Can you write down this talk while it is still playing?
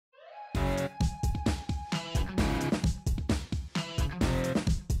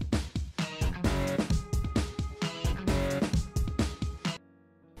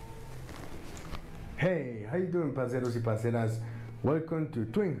Hey, how you doing, parceros y parceras? Welcome to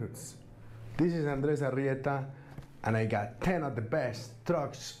Twin Hoods. This is Andres Arrieta, and I got 10 of the best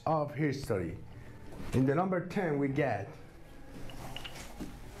trucks of history. In the number 10, we get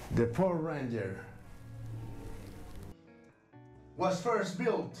the Ford Ranger. Was first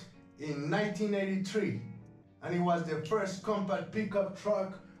built in 1983, and it was the first compact pickup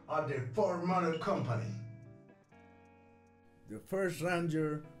truck of the Ford Motor Company. The first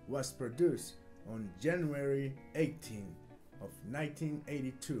Ranger was produced on January 18 of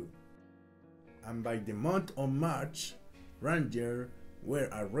 1982, and by the month of March, Ranger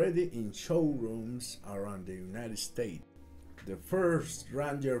were already in showrooms around the United States. The first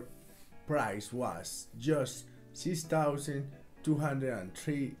Ranger price was just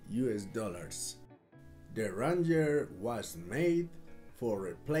 $6,203 US. The Ranger was made for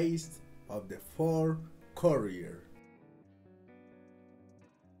replace of the Ford Courier.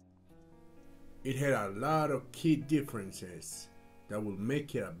 It had a lot of key differences that will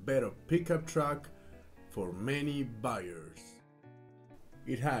make it a better pickup truck for many buyers.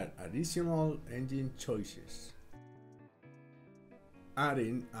 It had additional engine choices,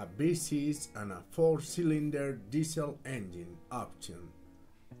 adding a V6 and a 4-cylinder diesel engine option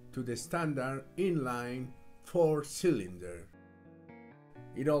to the standard inline 4-cylinder.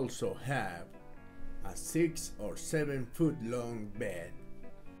 It also had a 6 or 7 foot long bed.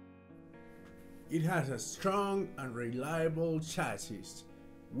 It has a strong and reliable chassis,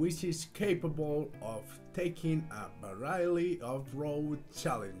 which is capable of taking a variety of road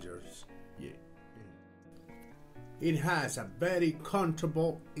challenges. It has a very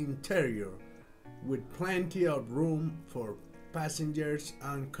comfortable interior with plenty of room for passengers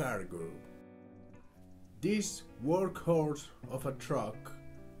and cargo. This workhorse of a truck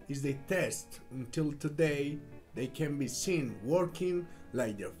is the test until today. They can be seen working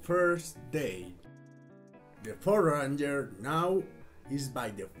like the first day. The Ford Ranger now is by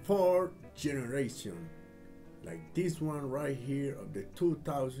the fourth generation, like this one right here of the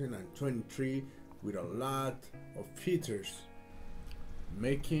 2023, with a lot of features,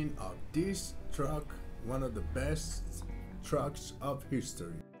 making of this truck one of the best trucks of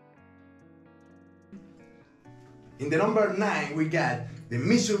history. In the number 9, we got the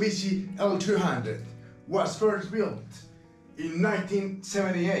Mitsubishi L200. Was first built in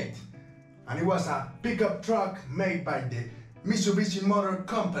 1978, and it was a pickup truck made by the Mitsubishi Motor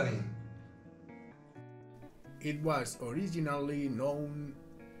Company. It was originally known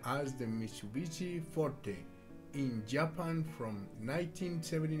as the Mitsubishi Forte in Japan from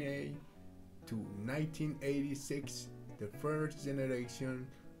 1978 to 1986, the first generation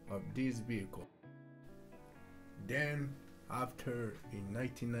of this vehicle. Then, after in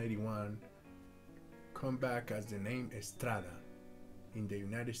 1991, come back as the name Estrada in the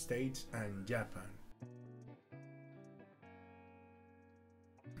United States and Japan.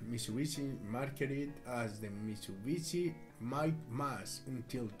 Mitsubishi marketed as the Mitsubishi Mas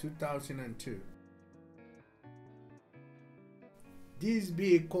until 2002. This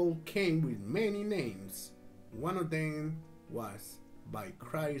vehicle came with many names. One of them was by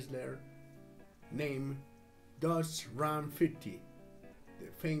Chrysler, named Dodge Ram 50,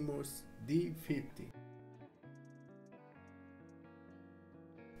 the famous D50.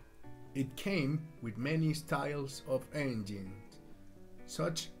 It came with many styles of engines,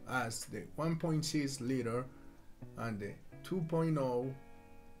 such as the 1.6 liter and the 2.0,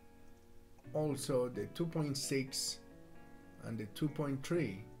 also the 2.6 and the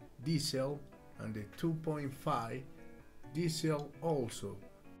 2.3 diesel and the 2.5 diesel also.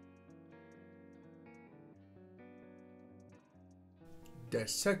 The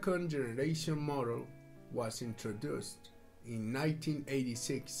second generation model was introduced in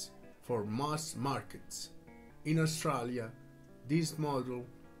 1986 for mass markets. In Australia, this model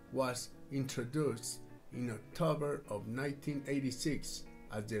was introduced in October of 1986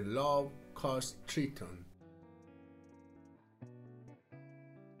 as the low-cost Triton.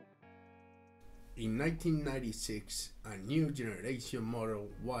 In 1996, a new generation model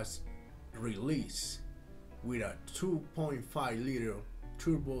was released with a 2.5-liter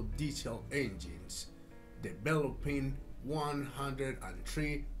turbo diesel engines, developing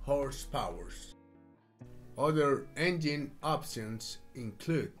 103 horsepower. Other engine options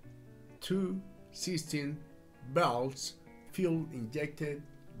include 2 16 belts fuel-injected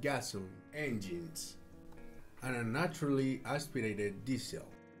gasoline engines and a naturally aspirated diesel.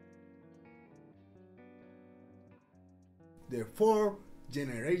 The fourth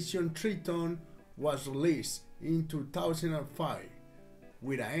generation Triton was released in 2005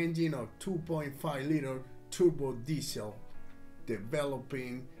 with an engine of 2.5-liter turbo diesel,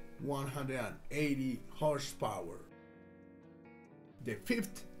 developing 180 horsepower. The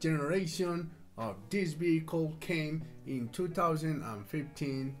fifth generation of this vehicle came in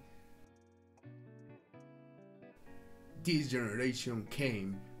 2015. This generation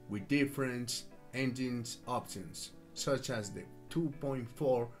came with different engines options, such as the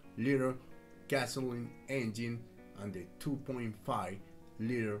 2.4-liter gasoline engine and the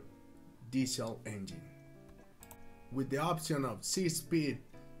 2.5-liter diesel engine, with the option of 6-speed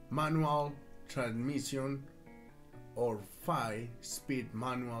manual transmission or 5-speed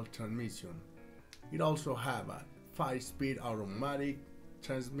manual transmission. It also have a 5-speed automatic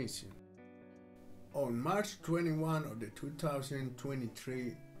transmission. On March 21 of the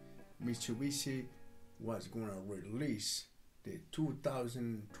 2023, Mitsubishi was going to release the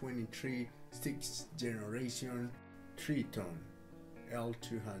 2023 6th generation 3-ton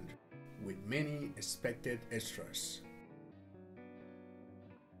L200 with many expected extras.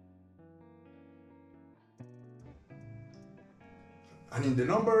 And in the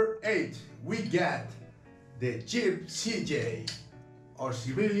number 8, we got the Jeep CJ, or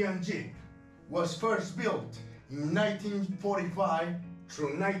civilian Jeep. Was first built in 1945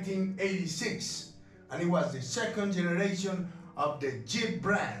 through 1986, and it was the second generation of the Jeep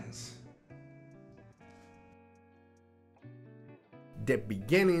brands. The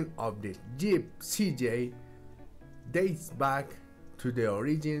beginning of the Jeep CJ dates back to the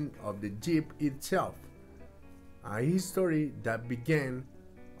origin of the Jeep itself, a history that began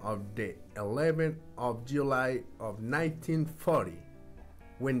on the 11th of July of 1940,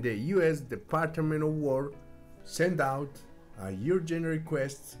 when the U.S. Department of War sent out a urgent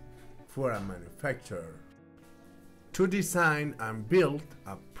request for a manufacturer to design and build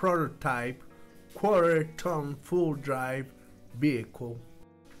a prototype quarter-ton full-drive vehicle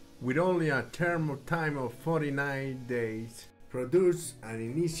with only a term of time of 49 days, produce an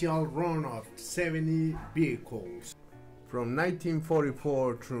initial run of 70 vehicles. From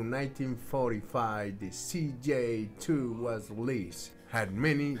 1944 through 1945, the CJ2 was released, had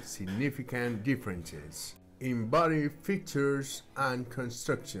many significant differences in body features and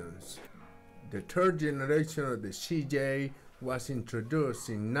constructions. The third generation of the CJ was introduced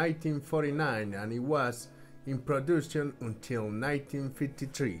in 1949 and it was in production until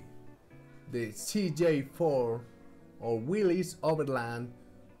 1953. The CJ4, or Willys Overland,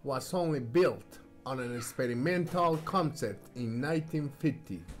 was only built on an experimental concept in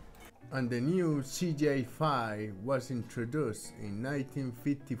 1950, and the new CJ5 was introduced in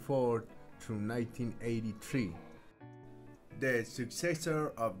 1954 through 1983. The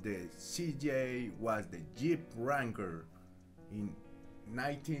successor of the CJ was the Jeep Wrangler in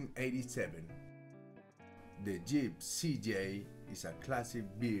 1987. The Jeep CJ is a classic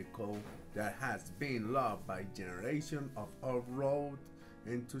vehicle that has been loved by generations of off-road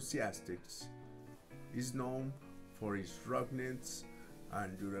enthusiasts. It's known for its ruggedness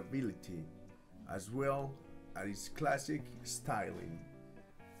and durability, as well as its classic styling.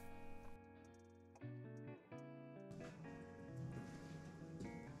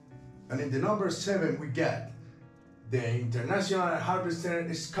 And in the number 7, we got the International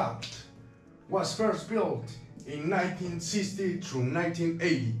Harvester Scout. Was first built in 1960 through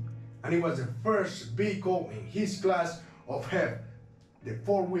 1980, and it was the first vehicle in his class of have the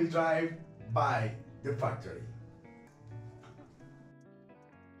 4-wheel drive by the factory.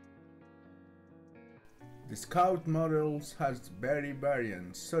 The Scout models has very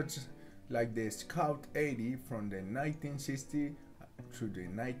variants, such like the Scout 80 from the 1960 through the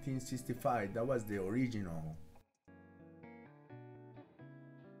 1965. That was the original.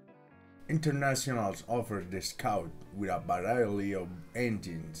 Internationals offered the Scout with a variety of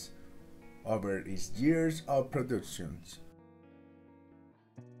engines over its years of productions.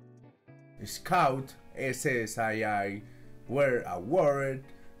 Scout SSII were awarded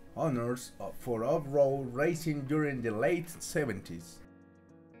honors for off-road racing during the late 70s.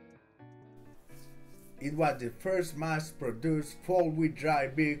 It was the first mass-produced 4-wheel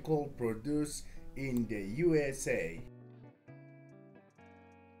drive vehicle produced in the USA.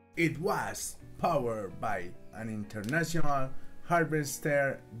 It was powered by an International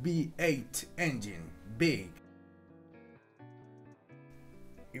Harvester V8 engine, big.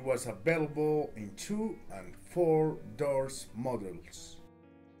 It was available in 2 and 4 doors models.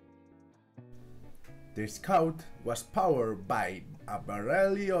 The Scout was powered by a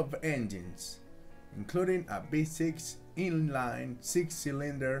variety of engines, including a V6 inline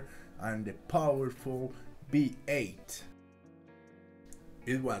 6-cylinder and the powerful V8.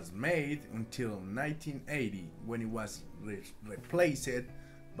 It was made until 1980, when it was replaced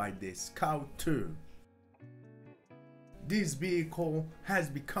by the Scout II. This vehicle has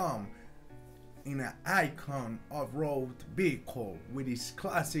become an icon of road vehicle with its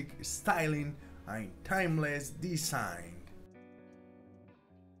classic styling and timeless design.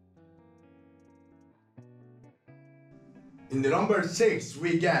 In the number 6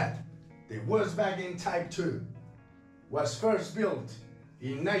 we got the Volkswagen Type 2. Was first built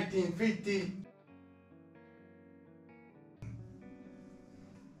in 1950.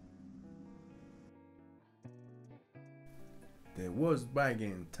 The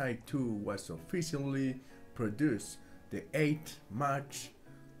Volkswagen Type 2 was officially produced the 8th March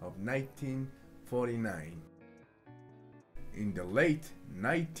of 1949. In the late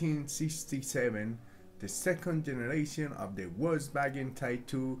 1967, the second generation of the Volkswagen Type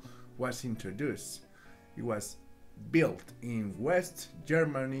 2 was introduced. It was built in West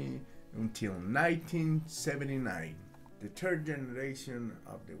Germany until 1979. The third generation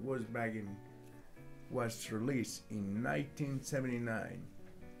of the Volkswagen was released in 1979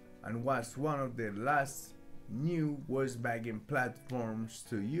 and was one of the last new Volkswagen platforms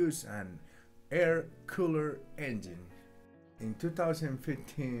to use an air-cooler engine. In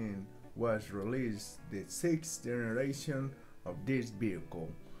 2015 was released the 6th generation of this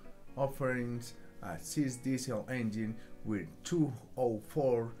vehicle, offering a 6 diesel engine with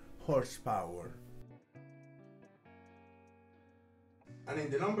 204 horsepower. And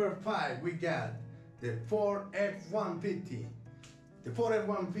in the number 5 we got the Ford F-150. The Ford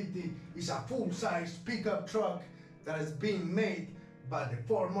F-150 is a full-size pickup truck that has been made by the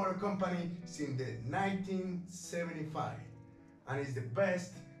Ford Motor Company since the 1975 and is the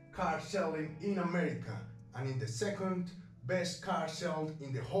best car selling in America and in the second best car sold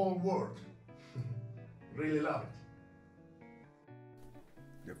in the whole world. Really love it.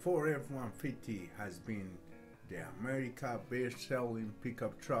 The Ford F-150 has been the America best-selling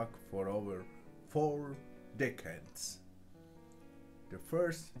pickup truck for over 4 decades. The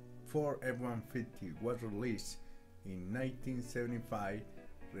first Ford F-150 was released in 1975,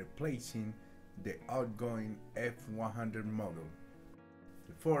 replacing the outgoing F-100 model.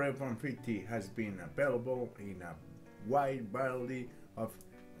 The Ford F-150 has been available in a wide variety of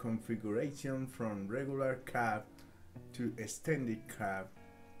configuration from regular cab to extended cab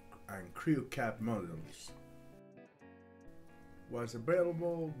and crew cab models. Was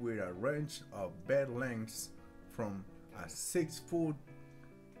available with a range of bed lengths from a 6-foot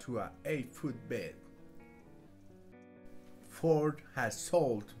to an 8-foot bed. Ford has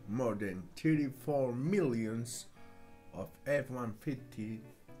sold more than 34 million of F-150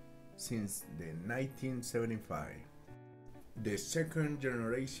 since the 1975. The second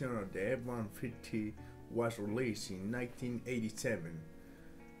generation of the F-150 was released in 1987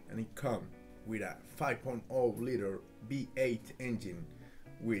 and it comes with a 5.0-liter V8 engine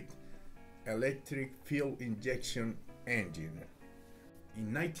with electric fuel injection engine.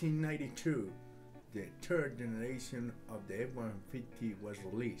 In 1992, the third generation of the F-150 was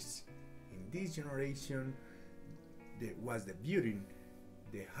released. In this generation, there was debuting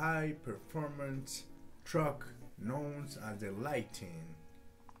the high-performance truck known as the Lightning.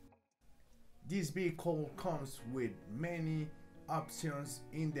 This vehicle comes with many options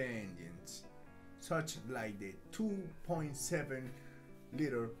in the engines, such like the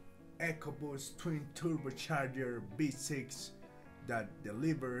 2.7-liter EcoBoost twin turbocharger V6 that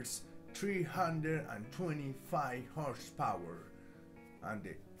delivers 325 horsepower and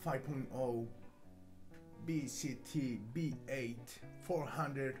the 5.0 BCT V8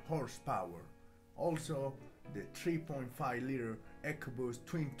 400 horsepower. Also the 3.5-liter EcoBoost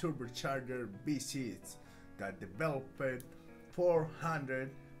twin turbocharger V6 that developed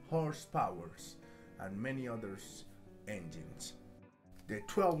 400 horsepower and many others engines. The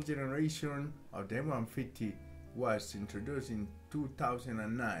 12th generation of the F-150 was introduced in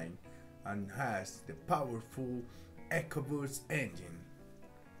 2009 and has the powerful EcoBoost engine.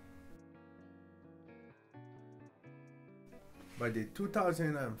 By the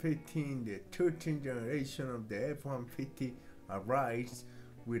 2015, the 13th generation of the F-150 arrives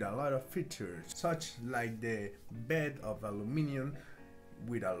with a lot of features, such like the bed of aluminum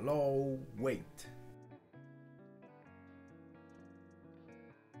with a low weight.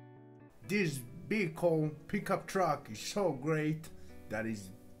 This vehicle pickup truck is so great that it's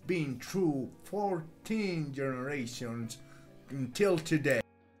been through 14 generations until today.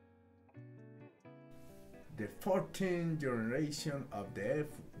 The 14th generation of the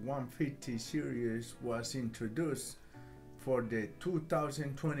F-150 series was introduced for the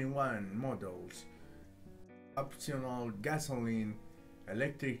 2021 models. Optional gasoline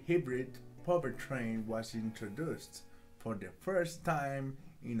electric hybrid powertrain was introduced for the first time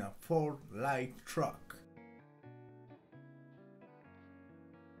in a Ford light truck.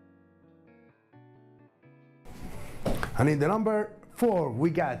 And in the number 4,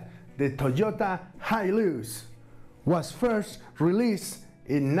 we got the Toyota Hilux. Was first released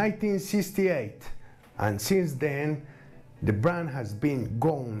in 1968, and since then the brand has been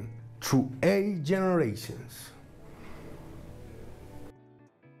gone through 8 generations.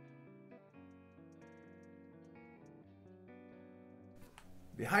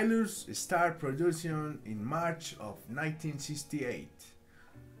 The Hilux started production in March of 1968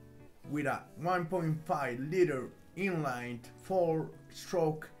 with a 1.5-liter inline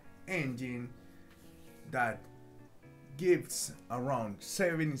 4-stroke engine that gives around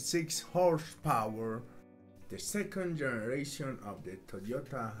 76 horsepower. The second generation of the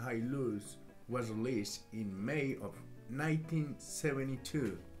Toyota Hilux was released in May of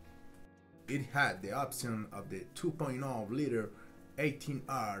 1972. It had the option of the 2.0-liter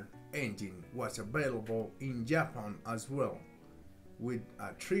 18R engine was available in Japan as well, with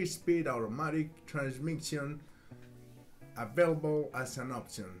a 3-speed automatic transmission available as an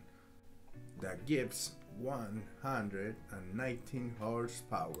option that gives 119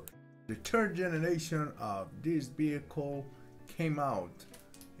 horsepower. The third generation of this vehicle came out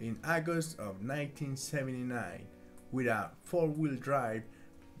in August of 1979 with a 4-wheel drive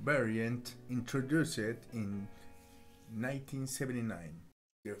variant introduced in 1979.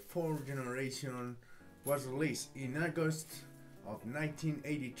 The fourth generation was released in August of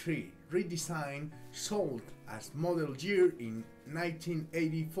 1983, redesigned, sold as model year in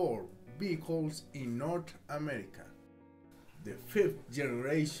 1984 vehicles in North America. The fifth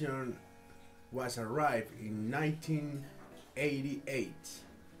generation was arrived in 1988.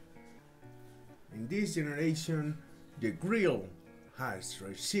 In this generation, the grille has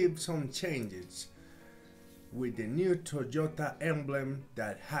received some changes with the new Toyota emblem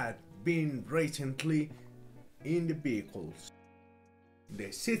that had been recently in the vehicles. The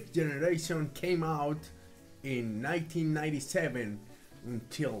sixth generation came out in 1997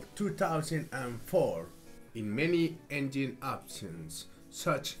 until 2004 in many engine options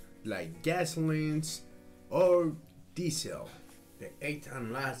such like gasolines or diesel. The eighth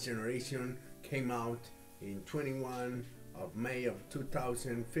and last generation came out in 21 of May of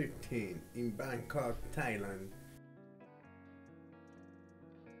 2015 in Bangkok, Thailand.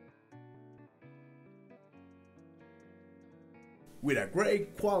 With a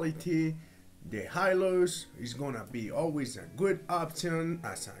great quality, the Hilux is gonna be always a good option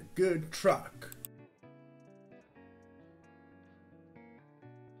as a good truck.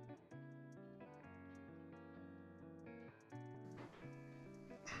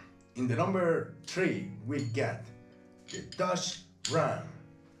 In the number 3, we get the Dodge Ram.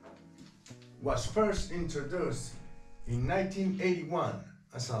 Was first introduced in 1981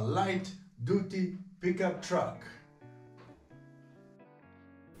 as a light-duty pickup truck.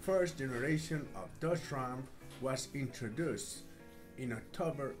 First generation of Dodge Ram was introduced in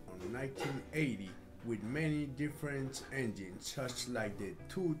October of 1980 with many different engines such like the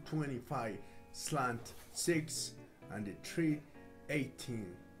 225/6 and the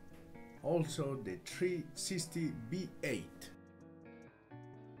 318. Also the 360 V8.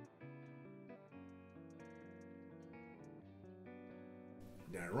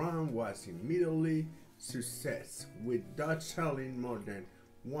 The Ram was immediately success with Dodge selling more than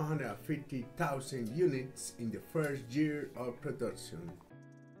 150,000 units in the first year of production.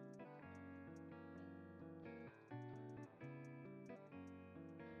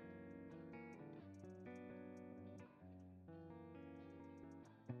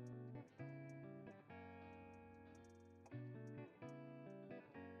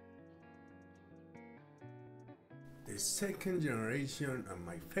 The second generation, and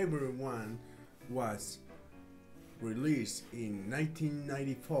my favorite one, was released in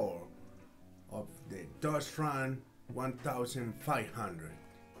 1994 of the Dodge Ram 1500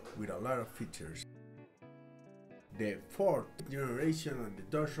 with a lot of features. The fourth generation of the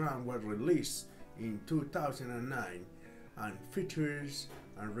Dodge Ram was released in 2009 and features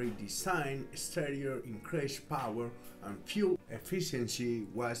a redesigned stereo, increased power and fuel efficiency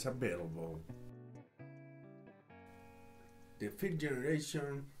was available. The fifth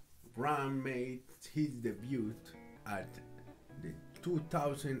generation Ram made his debut at the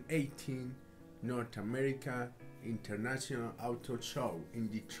 2018 North America International Auto Show in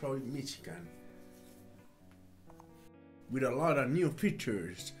Detroit, Michigan, with a lot of new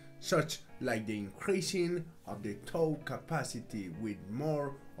features such like the increasing of the tow capacity with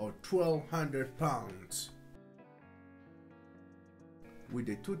more of 1,200 pounds. With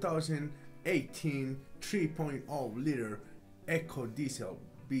the 2018 3.0-liter Eco Diesel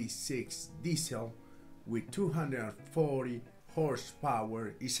V6 diesel with 240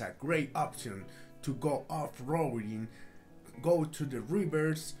 horsepower is a great option to go off-roading go to the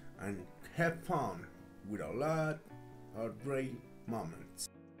rivers and have fun with a lot of great moments.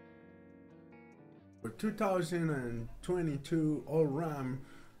 For 2022, all Ram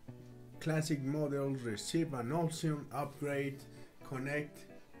classic models receive an option upgrade, connect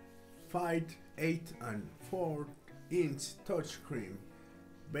 5, 8 and 4-inch touchscreen.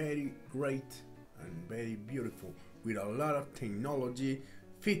 Very great and very beautiful with a lot of technology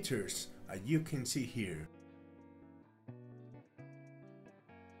features as you can see here.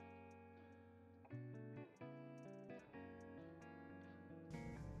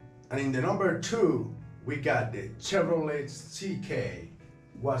 And in the number 2, we got the Chevrolet CK.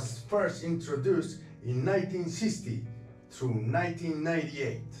 Was first introduced in 1960 through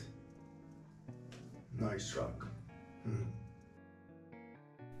 1998. Nice truck.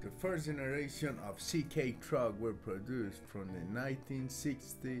 The first generation of CK truck were produced from the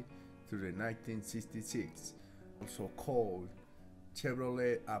 1960 to the 1966, also called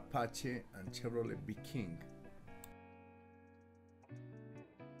Chevrolet Apache and Chevrolet Viking.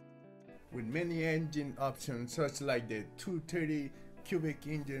 With many engine options such like the 230 cubic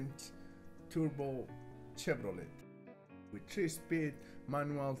engines turbo Chevrolet with 3-speed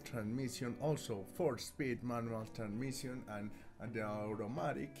manual transmission, also 4-speed manual transmission and the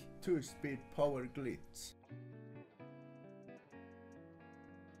automatic 2-speed power glitch.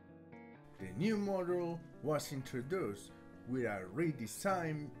 The new model was introduced with a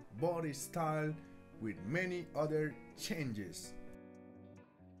redesigned body style with many other changes.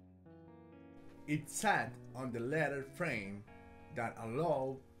 It sat on the leather frame that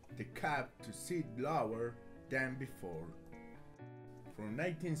allowed the cab to sit lower than before. From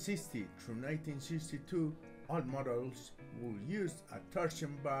 1960 through 1962, all models will use a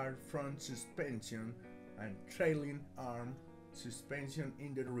torsion bar front suspension and trailing arm suspension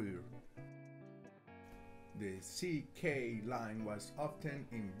in the rear. The CK line was often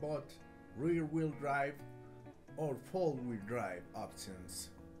in both rear-wheel drive or four-wheel drive options.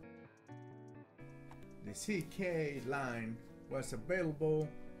 The CK line was available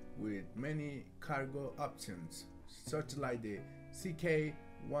with many cargo options, such like the CK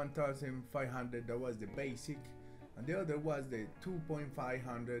 1500, that was the basic, and the other was the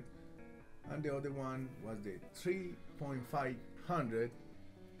 2.500, and the other one was the 3.500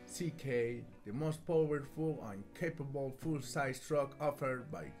 CK, the most powerful and capable full-size truck offered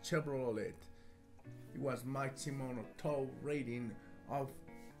by Chevrolet. It was maximum tow rating of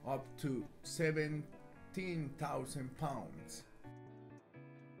up to 17,000 pounds.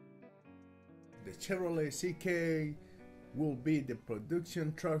 The Chevrolet CK will be the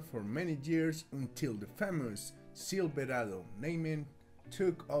production truck for many years until the famous Silverado naming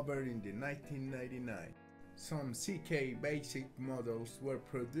took over in the 1999. Some CK basic models were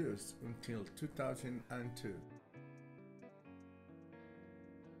produced until 2002.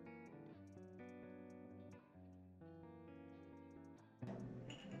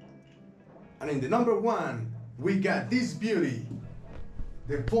 And in the number 1, we got this beauty,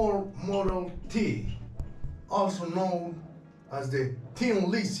 the Ford Model T, also known as the Tin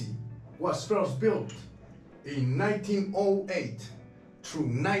Lizzie, was first built in 1908 through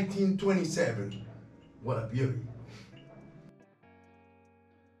 1927. What a beauty.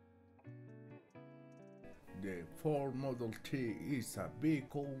 The Ford Model T is a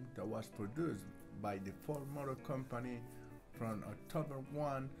vehicle that was produced by the Ford Motor Company from October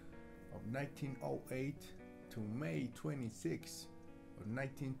 1 of 1908 to May 26 of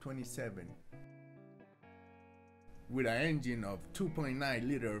 1927, with an engine of 2.9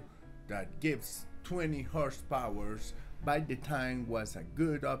 liter that gives 20 horsepower. By the time was a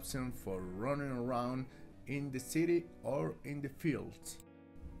good option for running around in the city or in the fields.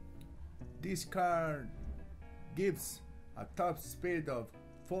 This car gives a top speed of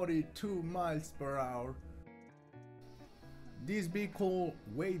 42 miles per hour. This vehicle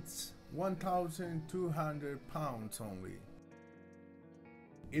weighs 1,200 pounds only.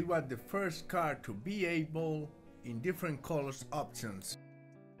 It was the first car to be able in different colors options.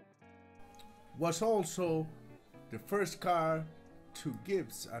 Was also the first car to give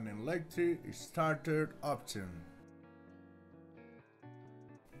an electric starter option.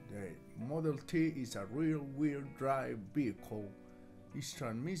 The Model T is a rear-wheel drive vehicle. Its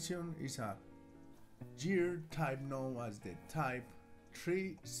transmission is a gear type known as the Type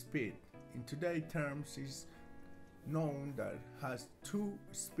 3 speed. In today's terms, is known that has 2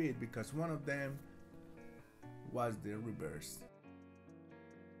 speed because one of them was the reverse.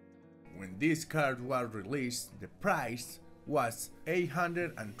 When this car was released, the price was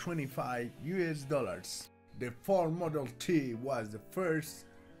 $825 US. The Ford Model T was the first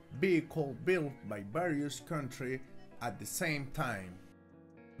vehicle built by various countries at the same time,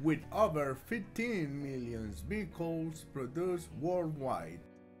 with over 15 million vehicles produced worldwide.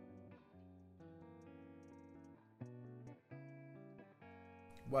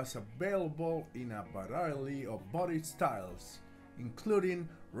 Was available in a variety of body styles, including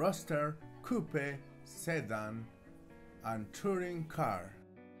roadster, coupe, sedan, and touring car.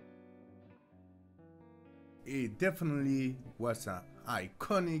 It definitely was an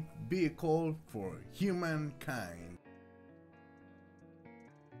iconic vehicle for humankind.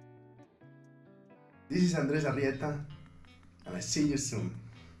 This is Andres Arrieta, and I see you soon.